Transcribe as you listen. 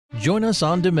Join us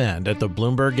on demand at the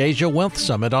Bloomberg Asia Wealth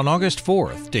Summit on August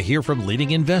 4th to hear from leading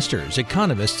investors,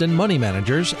 economists, and money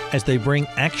managers as they bring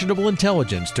actionable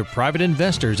intelligence to private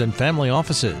investors and family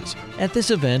offices. At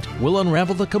this event, we'll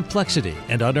unravel the complexity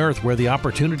and unearth where the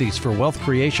opportunities for wealth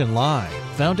creation lie.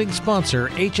 Founding sponsor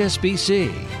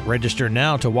HSBC. Register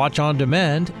now to watch on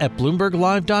demand at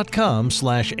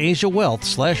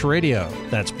bloomberglive.com/AsiaWealth/radio.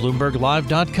 That's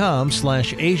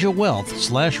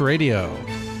bloomberglive.com/AsiaWealth/radio.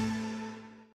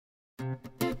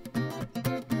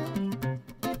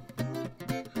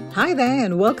 Hi there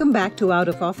and welcome back to Out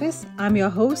of Office. I'm your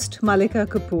host, Malika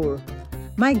Kapoor.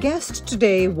 My guest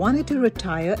today wanted to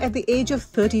retire at the age of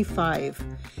 35.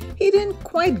 He didn't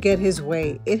quite get his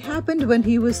way. It happened when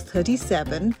he was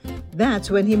 37.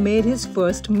 That's when he made his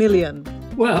first million.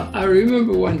 Well, I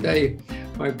remember one day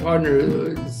my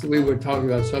partner, we were talking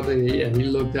about something and he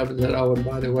looked up and said, "Oh, and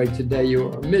by the way, today you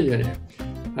are a millionaire."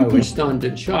 I was stunned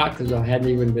and shocked because I hadn't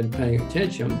even been paying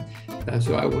attention.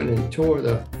 So I went and tore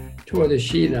the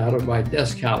sheet out of my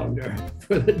desk calendar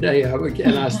for the day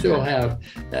and I still have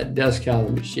that desk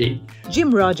calendar sheet.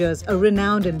 Jim Rogers, a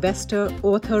renowned investor,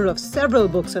 author of several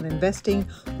books on investing,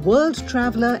 world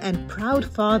traveler, and proud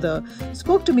father,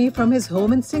 spoke to me from his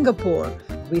home in Singapore.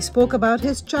 We spoke about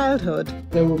his childhood.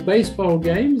 There were baseball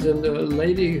games and the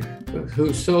lady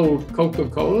who sold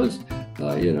Coca-Colas,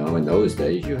 in those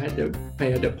days you had to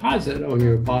pay a deposit on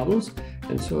your bottles.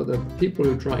 And so the people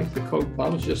who drank the Coke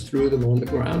bottles just threw them on the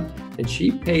ground. And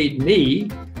she paid me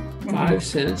 5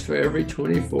 cents for every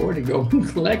 24 to go and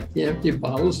collect the empty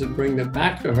bottles and bring them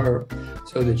back to her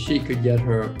so that she could get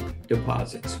her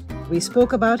deposits. We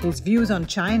spoke about his views on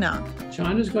China.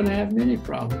 China's going to have many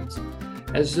problems,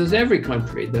 as does every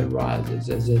country that rises,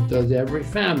 as it does every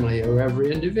family or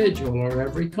every individual or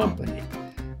every company.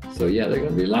 So yeah, there are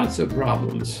going to be lots of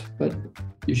problems, but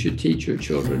you should teach your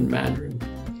children Mandarin.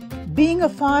 Being a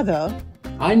father,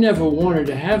 I never wanted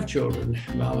to have children,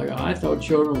 Malika. I thought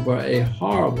children were a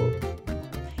horrible,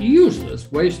 useless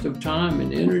waste of time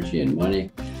and energy and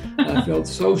money. I felt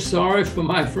so sorry for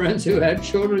my friends who had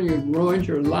children. You've ruined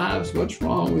your lives. What's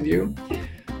wrong with you?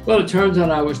 Well, it turns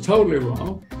out I was totally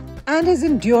wrong. And his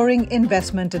enduring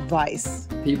investment advice.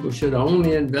 People should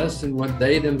only invest in what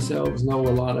they themselves know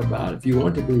a lot about. If you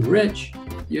want to be rich,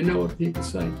 you know what people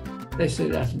say? They say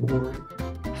that's boring.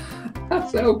 I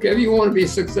say, okay, if you want to be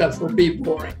successful, be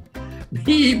boring.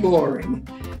 Be boring.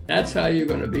 That's how you're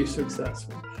going to be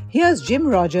successful. Here's Jim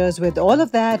Rogers with all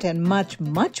of that and much,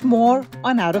 much more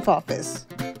on Out of Office.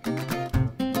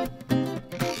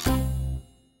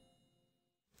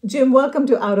 Jim, welcome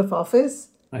to Out of Office.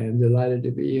 I am delighted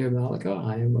to be here, Malika.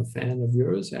 I am a fan of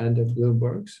yours and of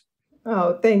Bloomberg's.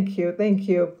 Oh, thank you. Thank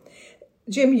you.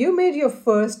 Jim, you made your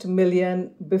first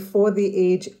million before the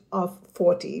age of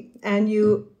 40, and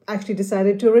you actually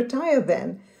decided to retire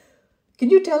then. Can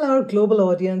you tell our global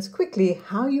audience quickly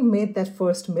how you made that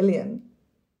first million?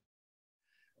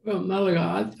 Well,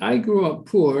 Malika, I grew up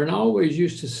poor and I always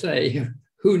used to say,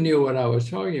 who knew what I was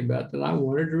talking about, that I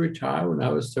wanted to retire when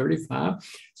I was 35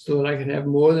 so that I could have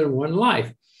more than one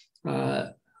life.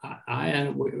 There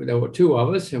were two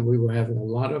of us and we were having a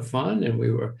lot of fun and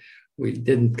we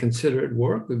didn't consider it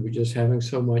work. We were just having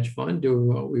so much fun doing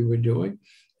what we were doing.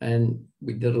 And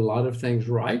we did a lot of things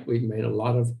right. We made a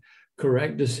lot of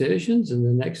correct decisions. And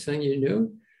the next thing you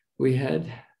knew, we had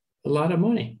a lot of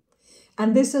money.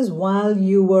 And this is while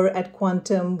you were at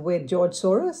Quantum with George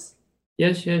Soros?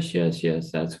 Yes.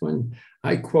 That's when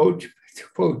I quote,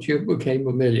 you became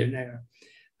a millionaire.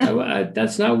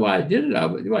 That's not why I did it.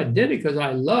 I did it because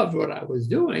I loved what I was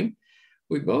doing.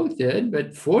 We both did.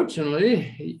 But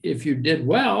fortunately, if you did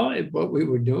well at what we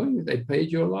were doing, they paid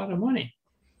you a lot of money.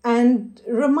 And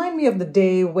remind me of the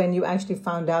day when you actually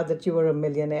found out that you were a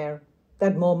millionaire,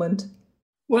 that moment.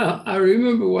 Well, I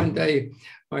remember one day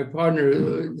my partner,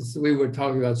 we were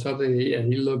talking about something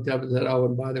and he looked up and said, "Oh,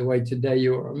 and by the way, today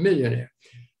you are a millionaire."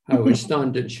 I was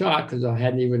stunned and shocked because I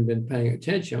hadn't even been paying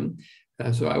attention.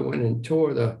 So I went and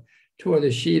tore the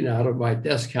sheet out of my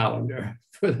desk calendar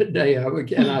for the day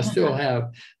and I still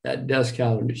have that desk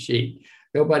calendar sheet.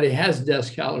 Nobody has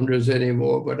desk calendars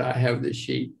anymore, but I have the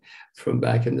sheet from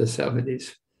back in the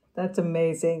 70s. That's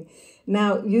amazing.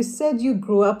 Now, you said you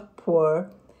grew up poor,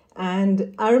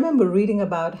 and I remember reading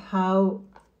about how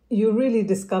you really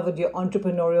discovered your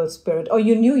entrepreneurial spirit, or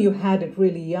you knew you had it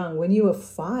really young when you were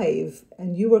 5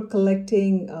 and you were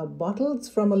collecting bottles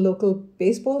from a local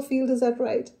baseball field. Is that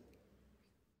right?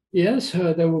 Yes,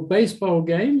 there were baseball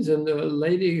games and the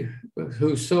lady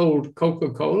who sold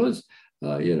Coca-Colas,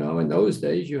 in those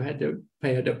days you had to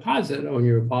pay a deposit on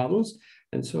your bottles.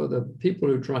 And so the people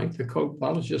who drank the Coke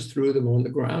bottles just threw them on the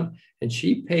ground and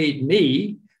she paid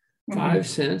me 5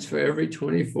 cents for every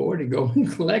 24 to go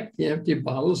and collect the empty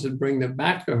bottles and bring them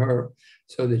back to her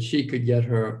so that she could get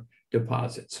her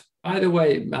deposits. By the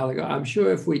way, Malaga, I'm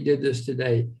sure if we did this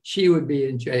today, she would be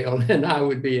in jail and I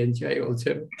would be in jail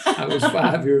too. I was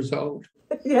 5 years old.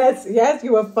 Yes, yes,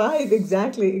 you were 5.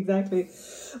 Exactly, exactly.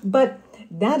 But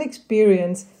that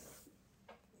experience,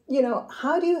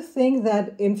 how do you think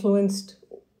that influenced,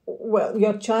 well,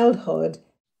 your childhood?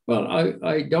 Well,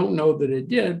 I don't know that it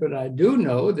did, but I do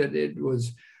know that it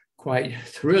was quite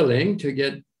thrilling to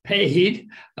get paid,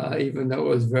 even though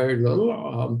it was very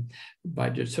little,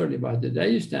 certainly by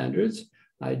today's standards.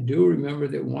 I do remember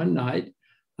that one night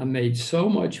I made so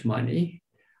much money,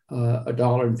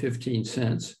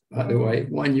 $1.15, by the way,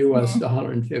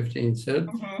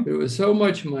 $1 It was so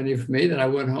much money for me that I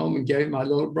went home and gave my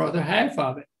little brother half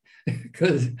of it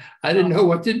because I didn't know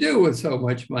what to do with so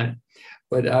much money.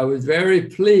 But I was very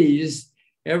pleased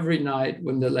every night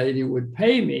when the lady would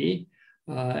pay me,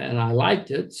 and I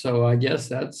liked it. So I guess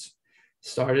that's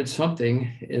started something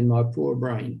in my poor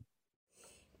brain.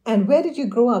 And where did you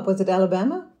grow up? Was it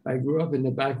Alabama? I grew up in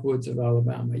the backwoods of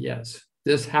Alabama, yes.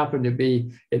 This happened to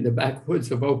be in the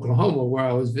backwoods of Oklahoma where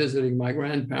I was visiting my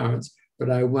grandparents, but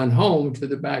I went home to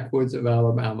the backwoods of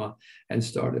Alabama and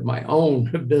started my own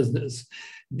business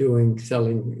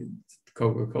selling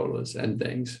Coca-Colas and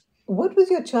things. What was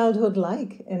your childhood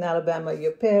like in Alabama?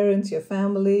 Your parents, your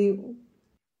family?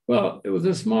 Well, it was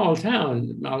a small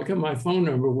town, Malcolm. My phone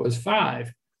number was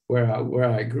 5 where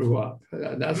I grew up.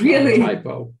 That's really? Not a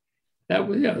typo.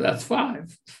 That's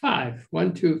 5. 5.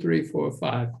 1, 2, 3, 4,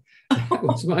 5. That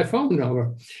was my phone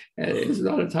number. And it's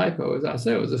not a typo. As I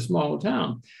said, it was a small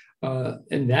town.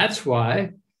 And that's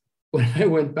why when I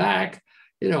went back,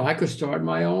 I could start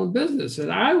my own business.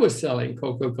 And I was selling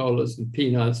Coca-Colas and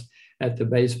peanuts at the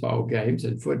baseball games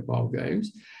and football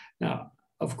games. Now,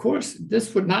 of course,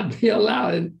 this would not be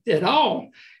allowed at all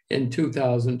in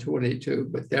 2022,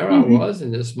 but there I was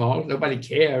in this nobody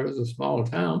cared, it was a small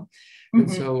town.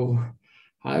 And so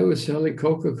I was selling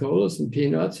Coca-Colas and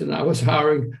peanuts, and I was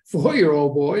hiring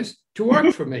 4-year-old boys to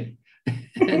work for me.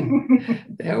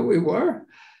 And there we were,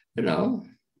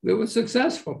 it was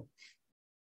successful.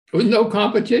 There was no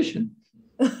competition.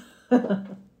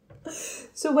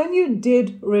 So when you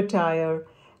did retire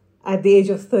at the age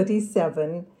of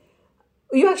 37,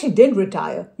 you actually did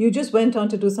retire. You just went on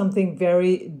to do something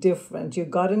very different. You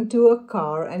got into a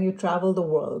car and you traveled the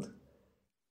world.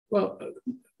 Well,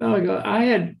 I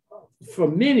had, for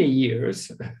many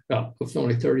years, well, it's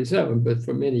only 37, but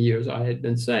for many years, I had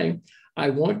been saying,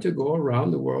 I want to go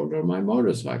around the world on my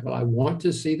motorcycle. I want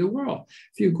to see the world.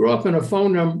 If you grew up in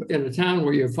a town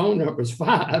where your phone number is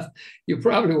 5, you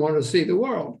probably want to see the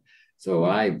world. So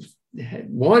I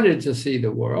wanted to see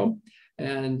the world,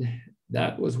 and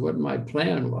that was what my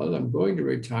plan was. I'm going to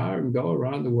retire and go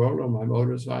around the world on my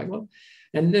motorcycle,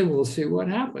 and then we'll see what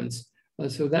happens.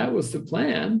 So that was the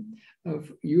plan.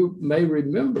 You may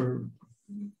remember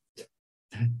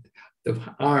the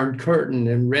Iron Curtain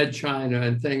and Red China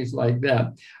and things like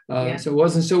that. So it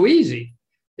wasn't so easy.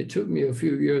 It took me a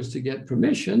few years to get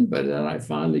permission, but then I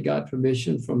finally got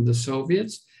permission from the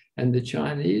Soviets and the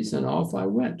Chinese, and off I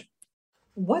went.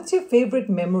 What's your favorite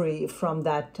memory from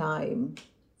that time?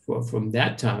 Well, from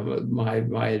that time,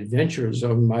 my adventures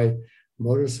on my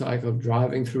motorcycle,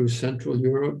 driving through Central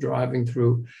Europe, driving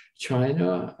through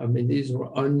China. I mean, these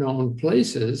were unknown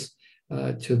places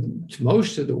to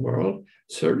most of the world,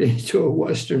 certainly to a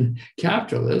Western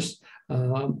capitalist.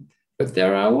 But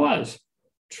there I was,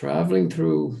 traveling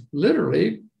through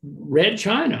literally Red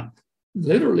China,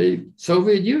 literally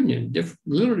Soviet Union,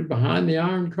 literally behind the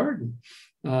Iron Curtain.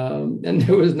 And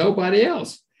there was nobody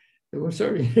else. There were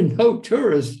certainly no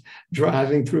tourists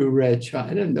driving through Red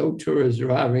China, no tourists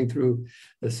driving through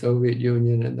the Soviet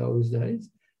Union in those days.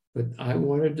 But I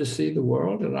wanted to see the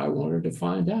world, and I wanted to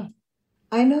find out.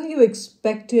 I know you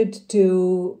expected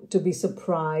to be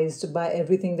surprised by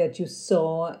everything that you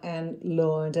saw and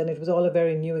learned, and it was all a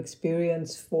very new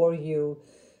experience for you.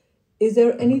 Is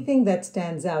there anything that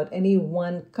stands out, any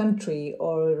one country,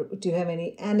 or do you have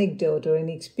any anecdote or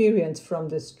any experience from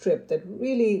this trip that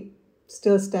really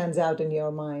still stands out in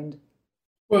your mind?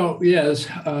 Well, yes.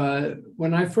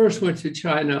 When I first went to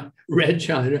China, Red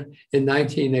China, in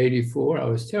 1984, I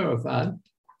was terrified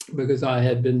because I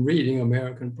had been reading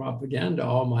American propaganda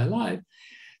all my life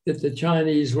that the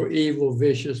Chinese were evil,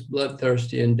 vicious,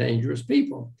 bloodthirsty, and dangerous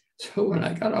people. So when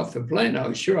I got off the plane, I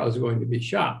was sure I was going to be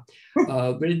shot.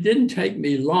 But it didn't take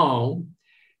me long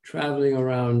traveling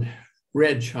around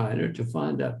Red China to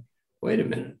find out, wait a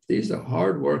minute, these are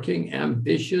hardworking,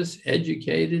 ambitious,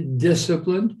 educated,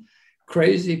 disciplined,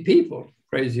 crazy people,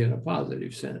 crazy in a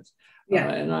positive sense.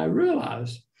 And I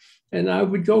realized And I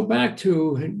would go back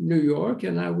to New York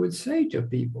and I would say to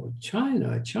people,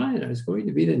 China is going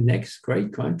to be the next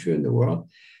great country in the world.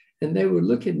 And they would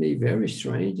look at me very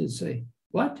strange and say,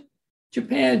 what?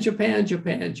 Japan, Japan,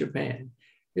 Japan, Japan.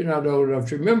 You're not old enough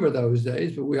to remember those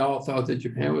days, but we all thought that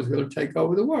Japan was going to take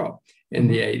over the world in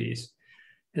the 80s.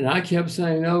 And I kept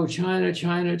saying, no, China,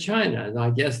 China, China. And I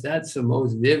guess that's the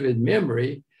most vivid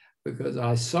memory because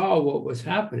I saw what was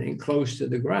happening close to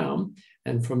the ground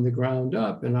and from the ground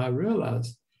up. And I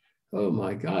realized, oh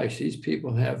my gosh, these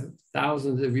people have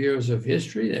thousands of years of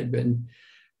history. They've been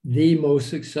the most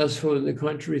successful in the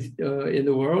country, in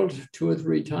the world 2 or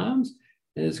 3 times.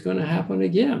 And it's going to happen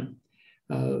again.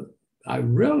 I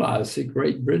realized that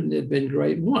Great Britain had been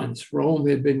great once. Rome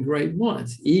had been great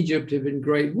once. Egypt had been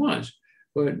great once.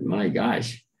 But my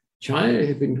gosh, China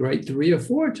had been great 3 or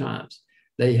 4 times.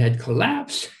 They had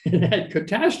collapsed and had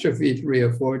catastrophe 3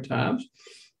 or 4 times,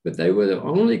 but they were the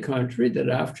only country that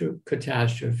after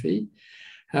catastrophe,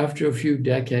 after a few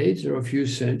decades or a few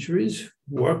centuries,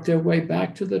 worked their way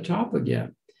back to the top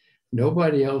again.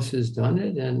 Nobody else has done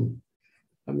it. And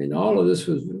I mean, all of this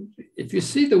was, if you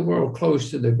see the world close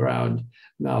to the ground,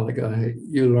 Malaga,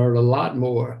 you learn a lot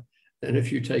more than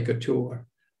if you take a tour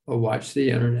or watch the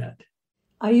internet.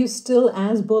 Are you still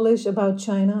as bullish about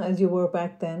China as you were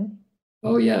back then?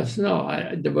 Oh, yes. No,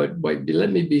 but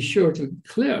let me be sure to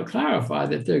clarify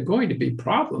that there are going to be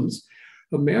problems.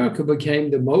 America became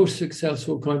the most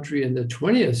successful country in the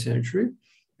 20th century,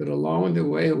 but along the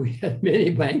way, we had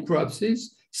many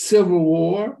bankruptcies, civil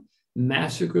war,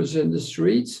 massacres in the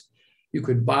streets. You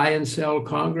could buy and sell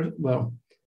Congress. Well,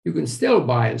 you can still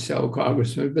buy and sell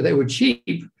congressmen, but they were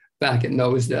cheap back in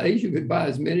those days. You could buy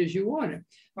as many as you wanted.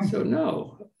 So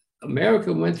no,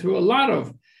 America went through a lot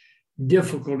of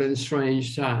difficult and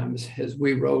strange times as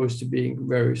we rose to being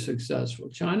very successful.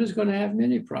 China's going to have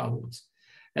many problems,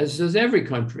 as does every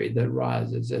country that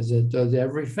rises, as it does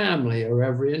every family or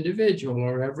every individual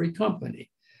or every company.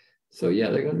 So yeah,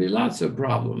 there are going to be lots of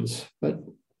problems, but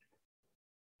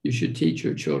you should teach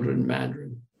your children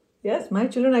Mandarin. Yes, my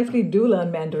children actually do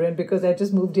learn Mandarin because I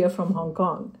just moved here from Hong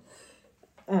Kong.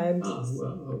 And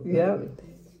okay. Yeah.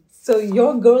 So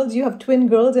your girls, you have twin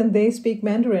girls and they speak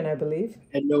Mandarin, I believe.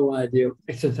 I had no idea,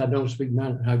 since I don't speak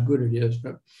Mandarin, how good it is,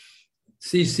 but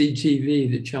CCTV,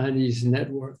 the Chinese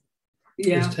network,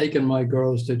 has taken my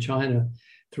girls to China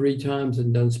 3 times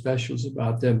and done specials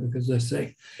about them because they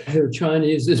say their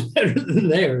Chinese is better than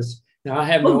theirs. Now, I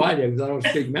have no idea because I don't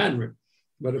speak Mandarin,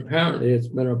 but apparently it's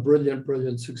been a brilliant,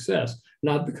 brilliant success,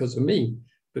 not because of me,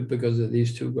 but because of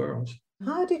these 2 girls.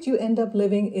 How did you end up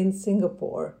living in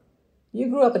Singapore? You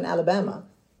grew up in Alabama.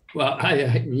 Well,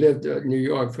 I lived in New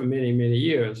York for many, many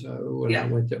years. When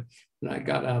I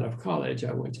got out of college,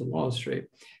 I went to Wall Street.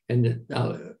 And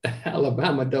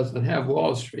Alabama doesn't have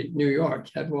Wall Street. New York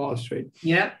had Wall Street.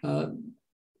 Yeah.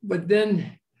 But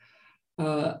then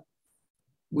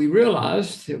we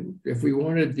realized that if we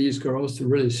wanted these girls to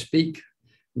really speak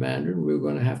Mandarin, we were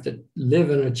going to have to live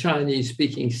in a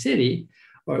Chinese-speaking city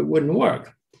or it wouldn't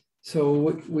work.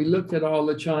 So we looked at all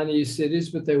the Chinese cities,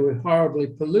 but they were horribly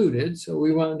polluted. So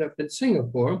we wound up in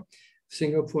Singapore.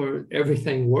 Singapore,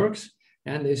 everything works,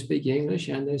 and they speak English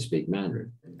and they speak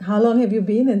Mandarin. How long have you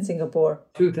been in Singapore?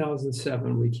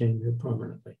 2007, we came here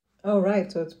permanently. Oh,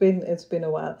 right. So it's been a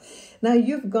while. Now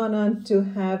you've gone on to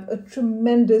have a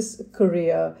tremendous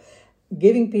career,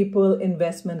 giving people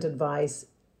investment advice,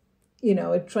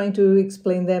 trying to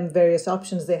explain them various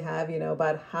options they have,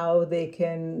 about how they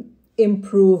can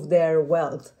improve their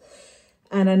wealth.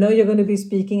 And I know you're going to be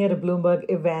speaking at a Bloomberg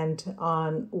event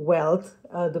on wealth,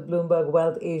 the Bloomberg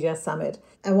Wealth Asia Summit.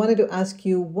 I wanted to ask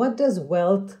you, what does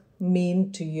wealth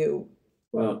mean to you?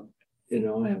 Well,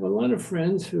 I have a lot of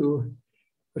friends who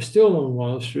are still on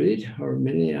Wall Street, or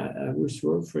many. I used to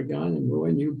work for a guy named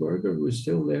Roy Neuberger, who was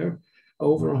still there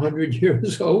over 100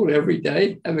 years old every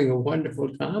day, having a wonderful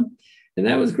time. And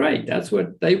that was great. That's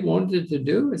what they wanted to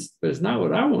do. It's not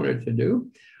what I wanted to do.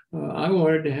 I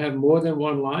wanted to have more than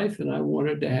one life, and I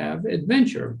wanted to have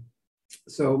adventure.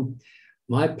 So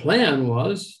my plan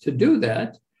was to do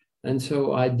that. And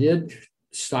so I did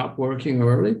stop working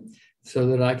early so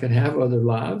that I could have other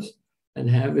lives and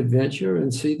have adventure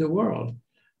and see the world.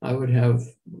 I would have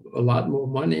a lot more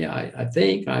money, I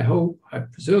think, I hope, I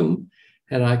presume,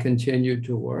 had I continued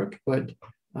to work, but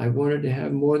I wanted to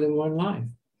have more than one life.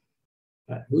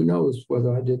 Who knows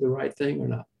whether I did the right thing or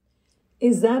not.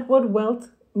 Is that what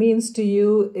wealth means to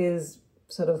you, is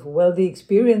sort of wealthy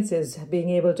experiences, being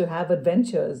able to have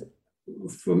adventures?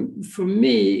 For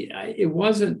me, it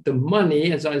wasn't the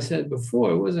money, as I said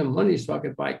before, it wasn't money so I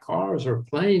could buy cars or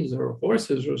planes or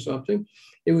horses or something.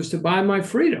 It was to buy my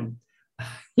freedom.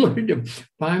 wanted to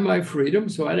buy my freedom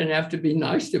so I didn't have to be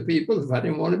nice to people if I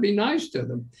didn't want to be nice to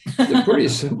them. It's a pretty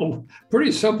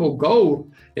simple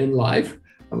goal in life.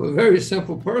 I'm a very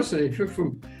simple person. If you're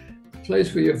from a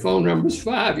place where your phone number's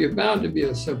 5, you're bound to be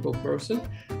a simple person.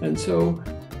 And so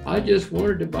I just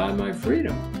wanted to buy my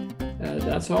freedom.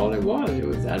 That's all it was. It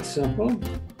was that simple.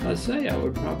 I say I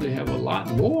would probably have a lot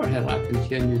more had I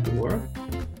continued to work,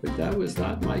 but that was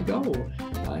not my goal.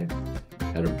 I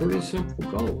had a pretty simple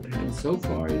goal, and so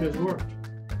far it has worked.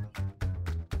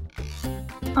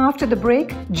 After the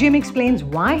break, Jim explains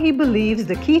why he believes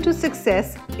the key to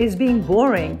success is being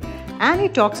boring, and he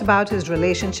talks about his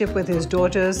relationship with his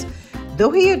daughters,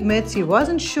 though he admits he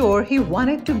wasn't sure he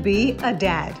wanted to be a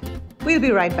dad. We'll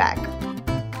be right back.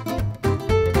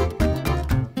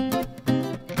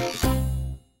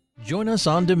 Join us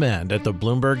on demand at the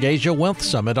Bloomberg Asia Wealth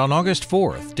Summit on August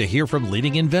 4th to hear from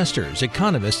leading investors,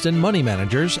 economists, and money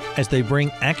managers as they bring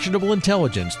actionable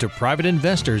intelligence to private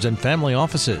investors and family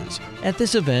offices. At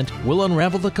this event, we'll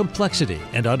unravel the complexity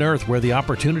and unearth where the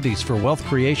opportunities for wealth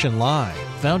creation lie.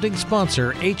 Founding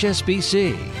sponsor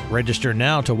HSBC. Register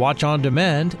now to watch on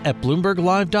demand at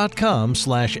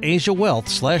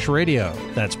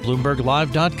BloombergLive.com/AsiaWealth/radio. That's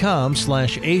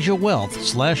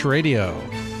BloombergLive.com/AsiaWealth/radio.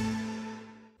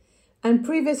 And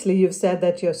previously, you've said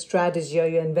that your strategy or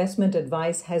your investment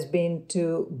advice has been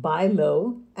to buy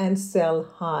low and sell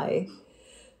high.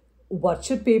 What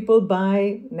should people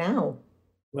buy now?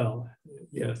 Well,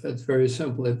 yes, that's very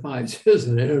simple advice,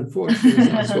 isn't it? Unfortunately,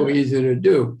 it's not so easy to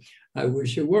do. I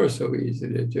wish it were so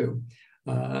easy to do.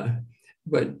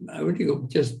 But I would go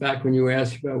just back when you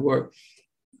asked about work.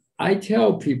 I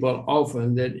tell people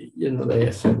often that,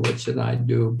 they say, what should I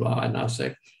do, blah, and I'll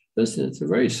say, listen, it's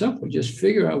very simple. Just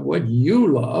figure out what you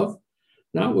love,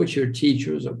 not what your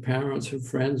teachers or parents or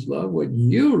friends love, what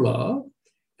you love,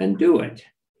 and do it.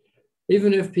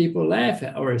 Even if people laugh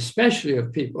at, or especially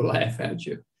if people laugh at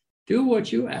you, do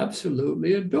what you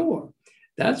absolutely adore.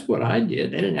 That's what I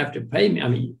did. They didn't have to pay me. I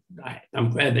mean, I'm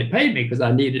glad they paid me because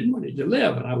I needed money to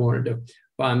live and I wanted to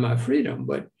buy my freedom.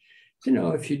 But,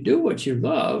 if you do what you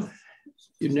love,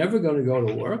 you're never going to go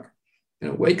to work,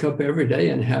 wake up every day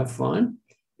and have fun.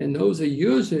 And those are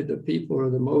usually the people who are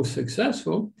the most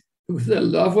successful who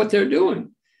love what they're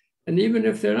doing. And even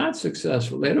if they're not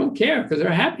successful, they don't care because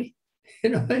they're happy. They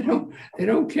don't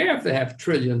care if they have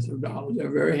trillions of dollars.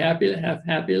 They're very happy to have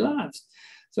happy lives.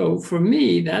 So for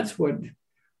me, that's what,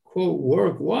 quote,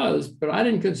 work was, but I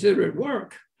didn't consider it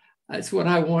work. That's what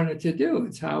I wanted to do.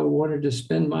 It's how I wanted to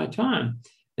spend my time.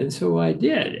 And so I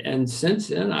did. And since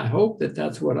then, I hope that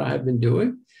that's what I have been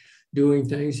doing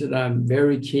things that I'm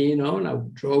very keen on. I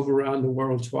drove around the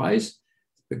world twice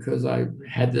because I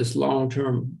had this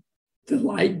long-term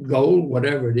delight goal,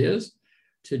 whatever it is,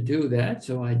 to do that.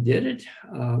 So I did it.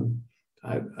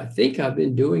 I think I've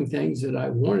been doing things that I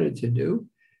wanted to do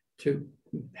to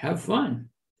have fun.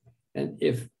 And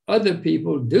if other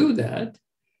people do that,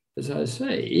 as I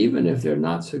say, even if they're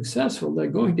not successful, they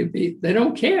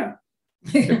don't care.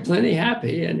 They're plenty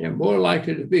happy and they're more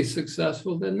likely to be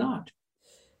successful than not.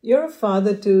 You're a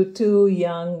father to 2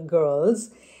 young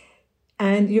girls,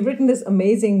 and you've written this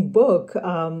amazing book.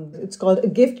 It's called A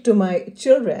Gift to My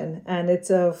Children, and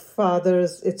it's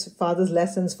father's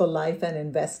lessons for life and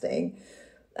investing.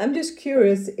 I'm just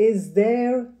curious, is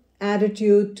their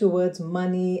attitude towards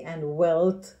money and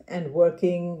wealth and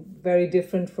working very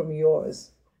different from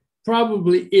yours?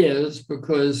 Probably is,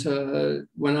 because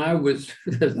when I was,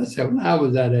 as I said, when I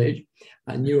was that age,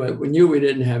 we knew we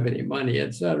didn't have any money,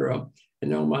 etc. And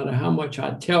no matter how much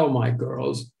I tell my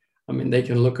girls, I mean, they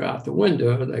can look out the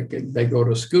window, they go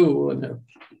to school and their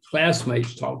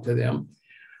classmates talk to them.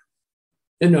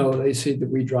 They see that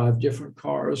we drive different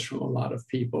cars from a lot of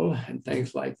people and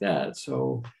things like that.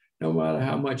 So no matter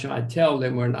how much I tell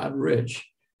them we're not rich,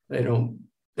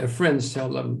 their friends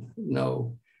tell them,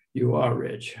 no, you are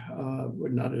rich. We're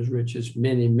not as rich as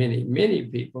many, many, many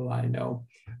people I know,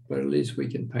 but at least we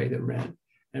can pay the rent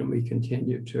and we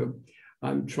continue to.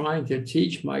 I'm trying to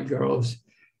teach my girls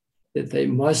that they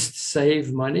must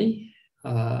save money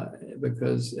and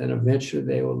eventually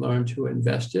they will learn to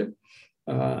invest it.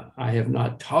 I have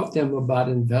not taught them about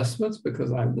investments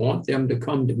because I want them to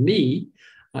come to me.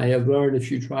 I have learned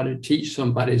if you try to teach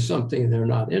somebody something and they're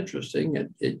not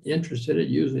interested, it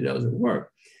usually doesn't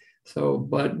work. So,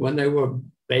 but when they were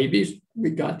babies,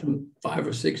 we got them 5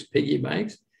 or 6 piggy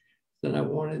banks. Then I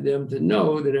wanted them to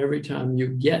know that every time you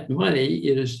get money,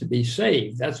 it is to be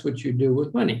saved. That's what you do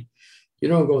with money. You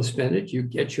don't go spend it. You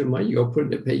get your money, you go put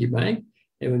it in the piggy bank.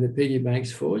 And when the piggy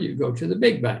bank's full, you go to the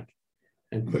big bank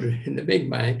and put it in the big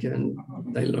bank. And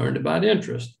they learned about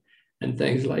interest and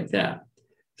things like that.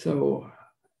 So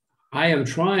I am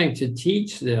trying to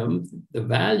teach them the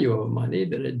value of money,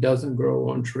 that it doesn't grow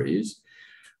on trees.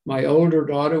 My older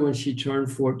daughter, when she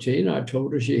turned 14, I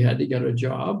told her she had to get a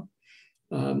job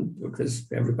because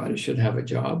everybody should have a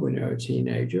job when you're a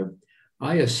teenager.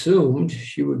 I assumed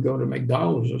she would go to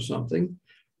McDonald's or something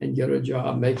and get a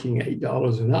job making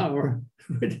 $8 an hour.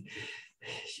 But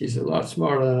she's a lot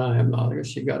smarter than I am, Malika.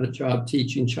 She got a job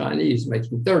teaching Chinese,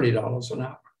 making $30 an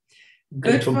hour.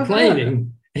 Good for her.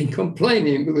 And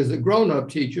complaining because the grown-up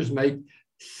teachers make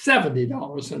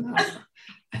 $70 an hour.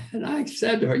 And I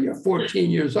said to her, you're 14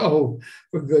 years old,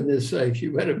 for goodness sakes,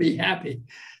 you better be happy.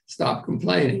 Stop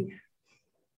complaining.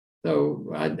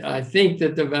 So I think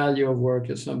that the value of work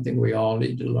is something we all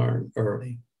need to learn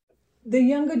early. The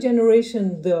younger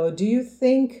generation, though, do you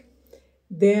think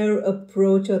their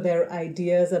approach or their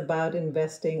ideas about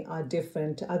investing are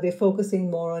different? Are they focusing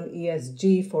more on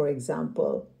ESG, for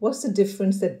example? What's the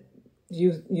difference that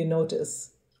you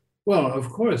notice? Well, of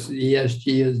course, the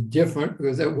ESG is different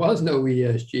because there was no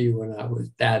ESG when I was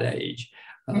that age.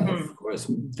 Of course,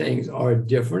 things are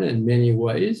different in many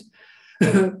ways,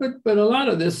 but a lot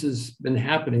of this has been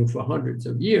happening for hundreds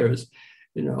of years.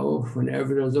 You know,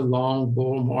 whenever there's a long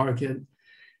bull market,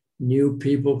 new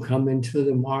people come into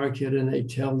the market and they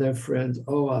tell their friends,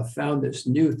 oh, I found this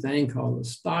new thing called the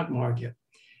stock market,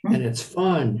 and it's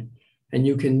fun, and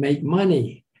you can make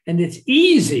money, and it's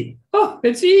easy. Oh,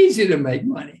 it's easy to make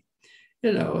money.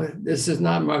 You know, this is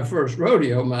not my first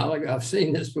rodeo, Malik. I've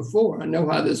seen this before. I know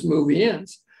how this movie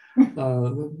ends.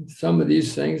 Some of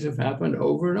these things have happened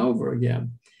over and over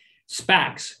again.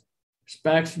 SPACs.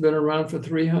 SPACs have been around for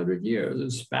 300 years,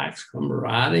 and SPACs come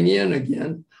riding in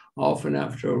again, often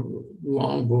after a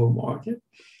long bull market.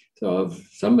 So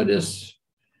some of this,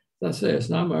 as I say, it's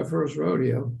not my first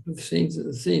rodeo. I've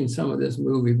seen some of this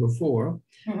movie before.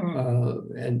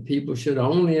 And people should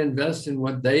only invest in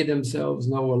what they themselves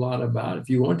know a lot about. If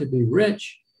you want to be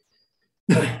rich,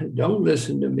 don't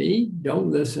listen to me. Don't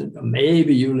listen.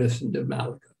 Maybe you listen to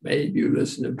Malika. Maybe you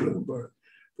listen to Bloomberg.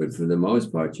 But for the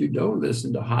most part, you don't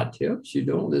listen to hot tips. You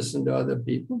don't listen to other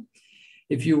people.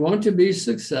 If you want to be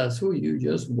successful, you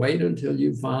just wait until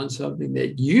you find something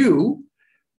that you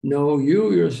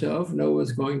yourself know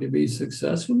is going to be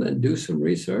successful, and do some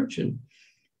research and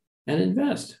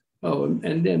invest. Oh,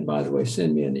 and then, by the way,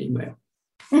 send me an email.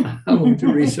 I want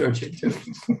to research it too.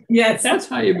 Yes. That's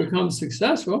how you become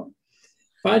successful.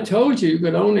 If I told you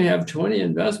could only have 20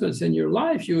 investments in your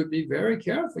life, you would be very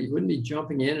careful. You wouldn't be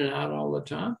jumping in and out all the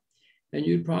time, and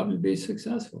you'd probably be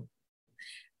successful.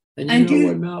 And you know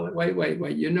what, Malik?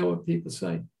 Wait. You know what people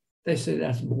say? They say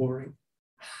that's boring.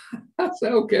 I say,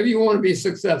 okay, if you want to be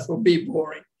successful, be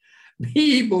boring.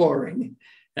 Be boring.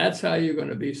 That's how you're going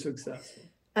to be successful.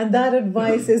 And that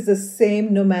advice is the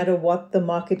same no matter what the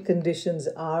market conditions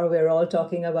are. We're all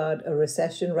talking about a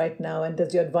recession right now. And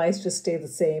does your advice just stay the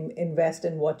same? Invest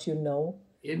in what you know?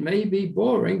 It may be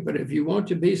boring, but if you want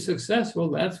to be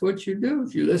successful, that's what you do.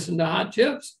 If you listen to hot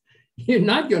tips, you're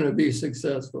not going to be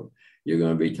successful. You're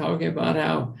going to be talking about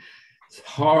how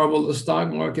horrible the stock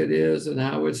market is and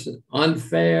how it's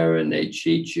unfair and they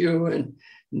cheat you and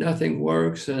nothing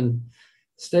works, and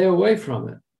stay away from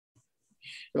it.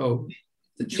 So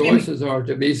the choices are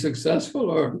to be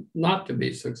successful or not to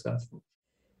be successful.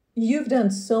 You've done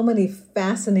so many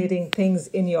fascinating things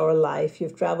in your life.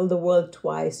 You've traveled the world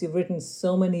twice. You've written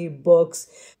so many books.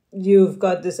 You've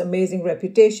got this amazing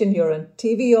reputation. You're on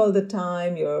TV all the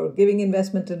time. You're giving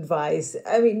investment advice.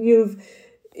 I mean,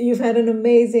 you've had an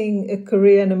amazing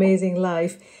career, an amazing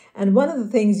life. And one of the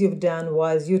things you've done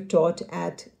was you taught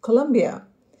at Columbia.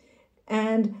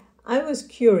 And I was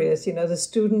curious, the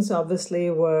students obviously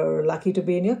were lucky to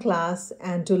be in your class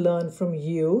and to learn from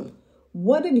you.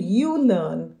 What did you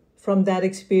learn from that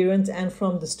experience and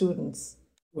from the students?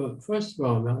 Well, first of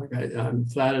all, Malik, I'm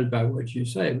flattered by what you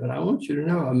say, but I want you to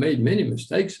know I made many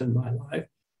mistakes in my life,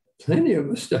 plenty of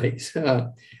mistakes.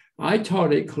 I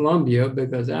taught at Columbia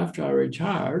because after I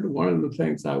retired, one of the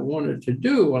things I wanted to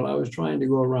do while I was trying to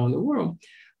go around the world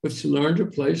was to learn to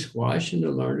play squash and to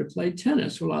learn to play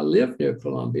tennis. Well, I lived near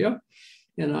Columbia,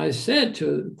 and I said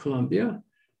to Columbia,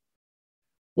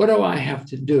 what do I have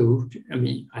to do? I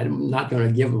mean, I'm not going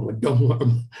to give them a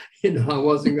dorm. I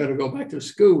wasn't going to go back to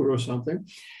school or something.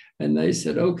 And they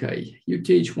said, okay, you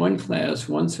teach one class,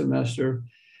 one semester,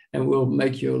 and we'll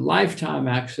make you lifetime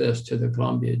access to the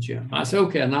Columbia gym. I said,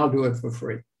 okay, and I'll do it for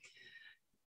free.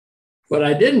 But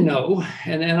I didn't know.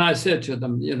 And then I said to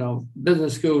them,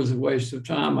 business school is a waste of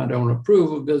time. I don't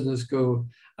approve of business school.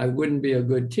 I wouldn't be a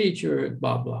good teacher,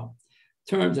 blah, blah.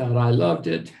 Turns out I loved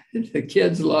it. The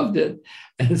kids loved it.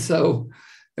 And so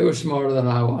they were smarter than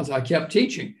I was. I kept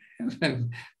teaching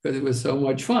because it was so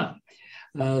much fun.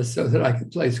 so that I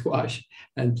could play squash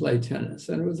and play tennis.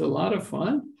 And it was a lot of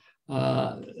fun.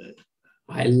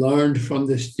 I learned from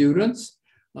the students,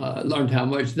 learned how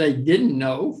much they didn't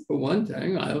know, for one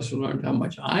thing. I also learned how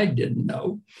much I didn't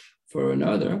know, for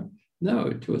another. No,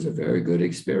 it was a very good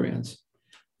experience,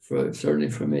 certainly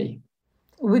for me.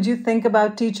 Would you think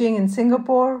about teaching in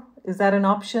Singapore? Is that an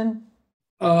option?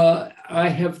 I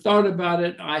have thought about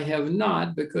it. I have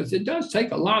not, because it does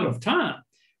take a lot of time,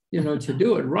 to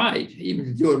do it right. Even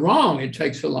to do it wrong, it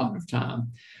takes a lot of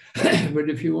time. But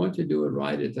if you want to do it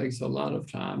right, it takes a lot of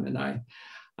time. And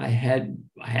I had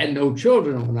no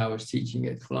children when I was teaching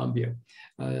at Columbia,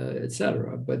 et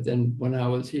cetera. But then when I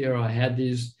was here, I had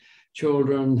these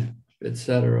children, et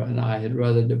cetera. And I had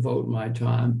rather devote my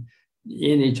time,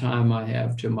 any time I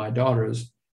have, to my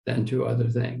daughters than to other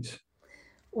things.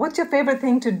 What's your favorite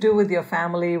thing to do with your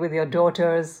family, with your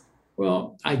daughters?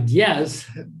 Well, I guess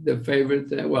the favorite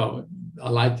thing, well, I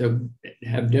like to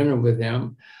have dinner with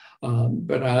them.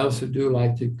 But I also do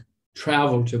like to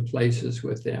travel to places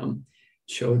with them,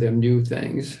 show them new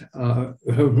things.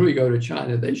 When we go to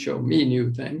China, they show me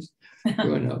new things,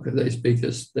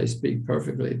 because they speak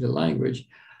perfectly the language.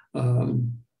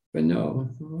 But no,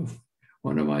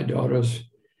 one of my daughters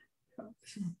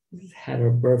had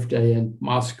her birthday in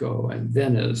Moscow and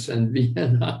Venice and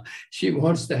Vienna. She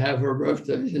wants to have her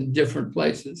birthday in different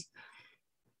places.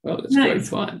 Well, it's nice. Great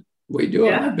fun. We do.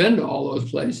 Yeah. I've been to all those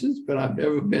places, but I've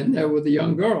never been there with a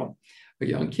young girl, a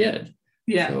young kid.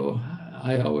 Yeah. So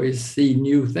I always see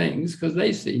new things because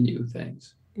they see new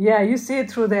things. Yeah, you see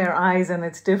it through their eyes and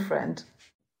it's different.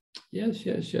 Yes.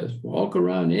 Walk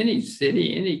around any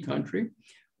city, any country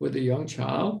with a young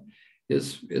child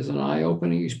is an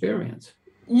eye-opening experience.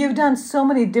 You've done so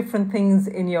many different things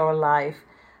in your life.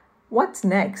 What's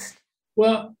next?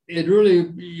 Well,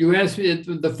 you asked me,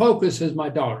 the focus is my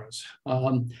daughters.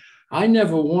 I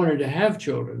never wanted to have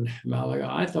children, Malaga.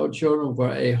 I thought children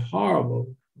were a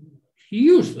horrible,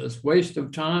 useless waste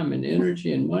of time and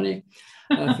energy and money.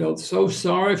 I felt so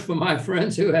sorry for my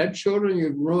friends who had children.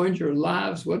 You've ruined your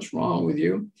lives. What's wrong with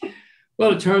you?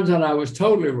 Well, it turns out I was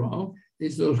totally wrong.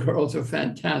 These little girls are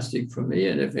fantastic for me.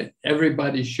 And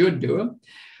everybody should do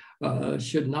it,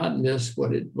 should not miss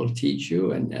what it will teach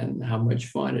you and how much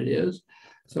fun it is.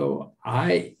 So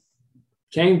I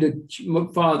came to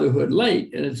fatherhood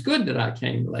late, and it's good that I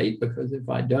came late, because if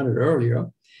I'd done it earlier,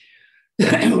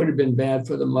 it would have been bad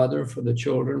for the mother, for the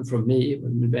children, for me. It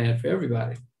would have been bad for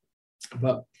everybody.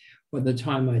 But by the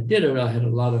time I did it, I had a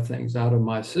lot of things out of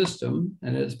my system,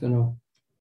 and it's been a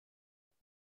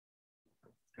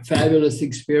fabulous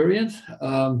experience.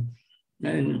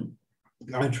 And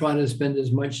I try to spend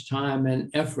as much time and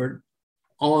effort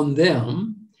on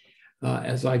them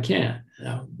as I can.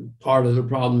 Now, part of the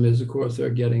problem is, of course, they're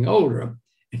getting older.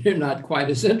 They're not quite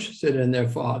as interested in their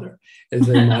father as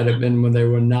they might have been when they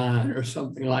were 9 or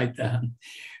something like that.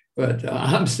 But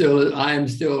I am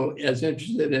still as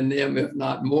interested in them, if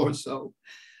not more so,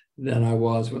 than I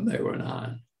was when they were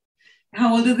 9.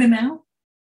 How old are they now?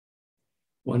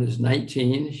 One is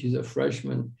 19. She's a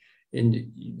freshman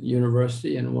in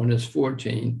university, and one is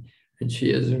 14, and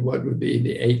she is in what would be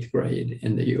the 8th grade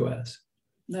in the U.S.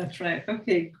 That's right.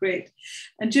 Okay, great.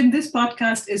 And Jim, this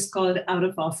podcast is called Out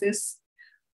of Office.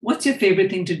 What's your favorite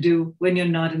thing to do when you're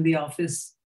not in the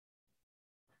office?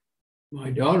 My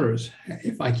daughters,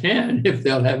 if I can, if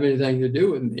they'll have anything to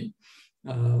do with me.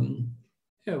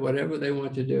 Whatever they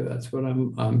want to do, that's what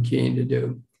I'm keen to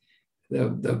do.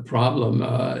 The problem,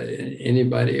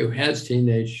 anybody who has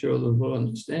teenage children will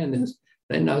understand this.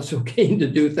 They're not so keen to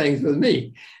do things with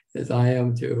me as I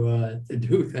am to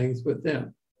do things with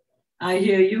them. I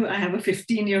hear you. I have a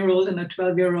 15-year-old and a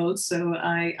 12-year-old, so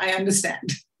I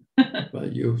understand. Well,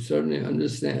 you certainly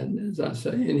understand. As I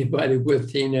say, anybody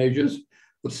with teenagers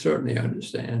will certainly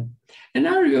understand. And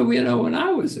I remember, when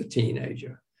I was a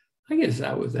teenager, I guess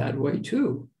I was that way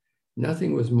too.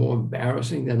 Nothing was more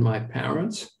embarrassing than my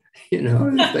parents.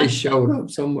 If they showed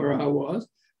up somewhere I was,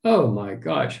 oh my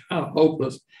gosh, how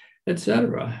hopeless,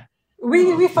 etc.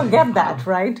 We forget that,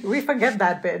 right? We forget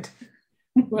that bit.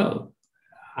 Well,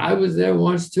 I was there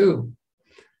once too.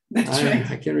 That's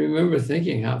right. I can remember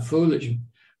thinking how foolish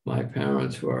my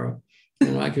parents were.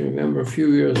 And I can remember a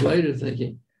few years later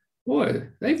thinking, boy,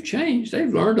 they've changed.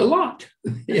 They've learned a lot.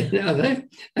 They've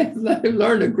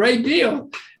learned a great deal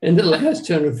in the last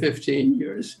 10 or 15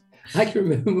 years. I can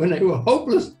remember when they were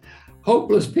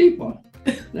hopeless people.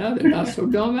 Now they're not so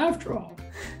dumb after all.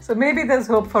 So maybe there's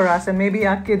hope for us, and maybe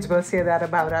our kids will say that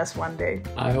about us one day.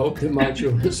 I hope that my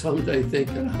children someday think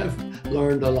that I've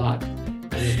learned a lot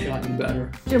It's gotten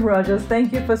better. Jim Rogers,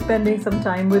 thank you for spending some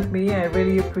time with me. I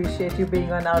really appreciate you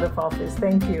being on Out of Office.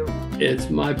 Thank you. It's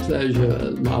my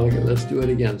pleasure, Malika. Let's do it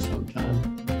again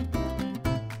sometime.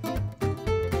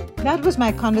 That was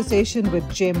my conversation with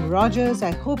Jim Rogers. I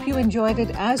hope you enjoyed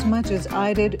it as much as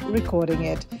I did recording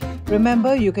it.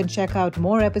 Remember, you can check out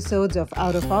more episodes of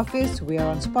Out of Office. We are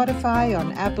on Spotify,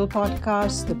 on Apple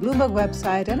Podcasts, the Bloomberg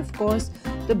website, and of course,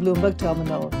 the Bloomberg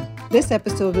Terminal. This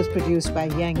episode was produced by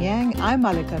Yang Yang. I'm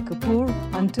Malika Kapoor.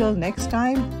 Until next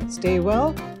time, stay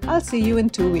well. I'll see you in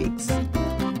 2 weeks.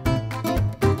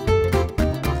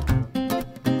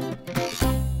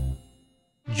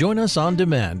 Join us on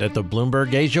demand at the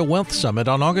Bloomberg Asia Wealth Summit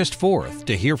on August 4th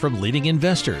to hear from leading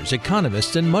investors,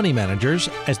 economists, and money managers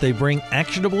as they bring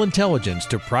actionable intelligence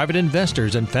to private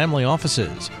investors and family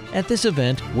offices. At this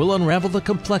event, we'll unravel the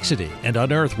complexity and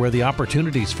unearth where the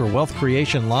opportunities for wealth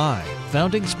creation lie.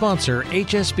 Founding sponsor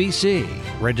HSBC.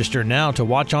 Register now to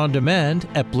watch on demand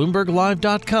at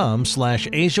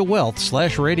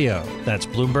bloomberglive.com/AsiaWealth/radio. That's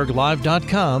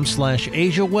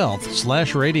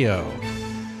bloomberglive.com/AsiaWealth/radio.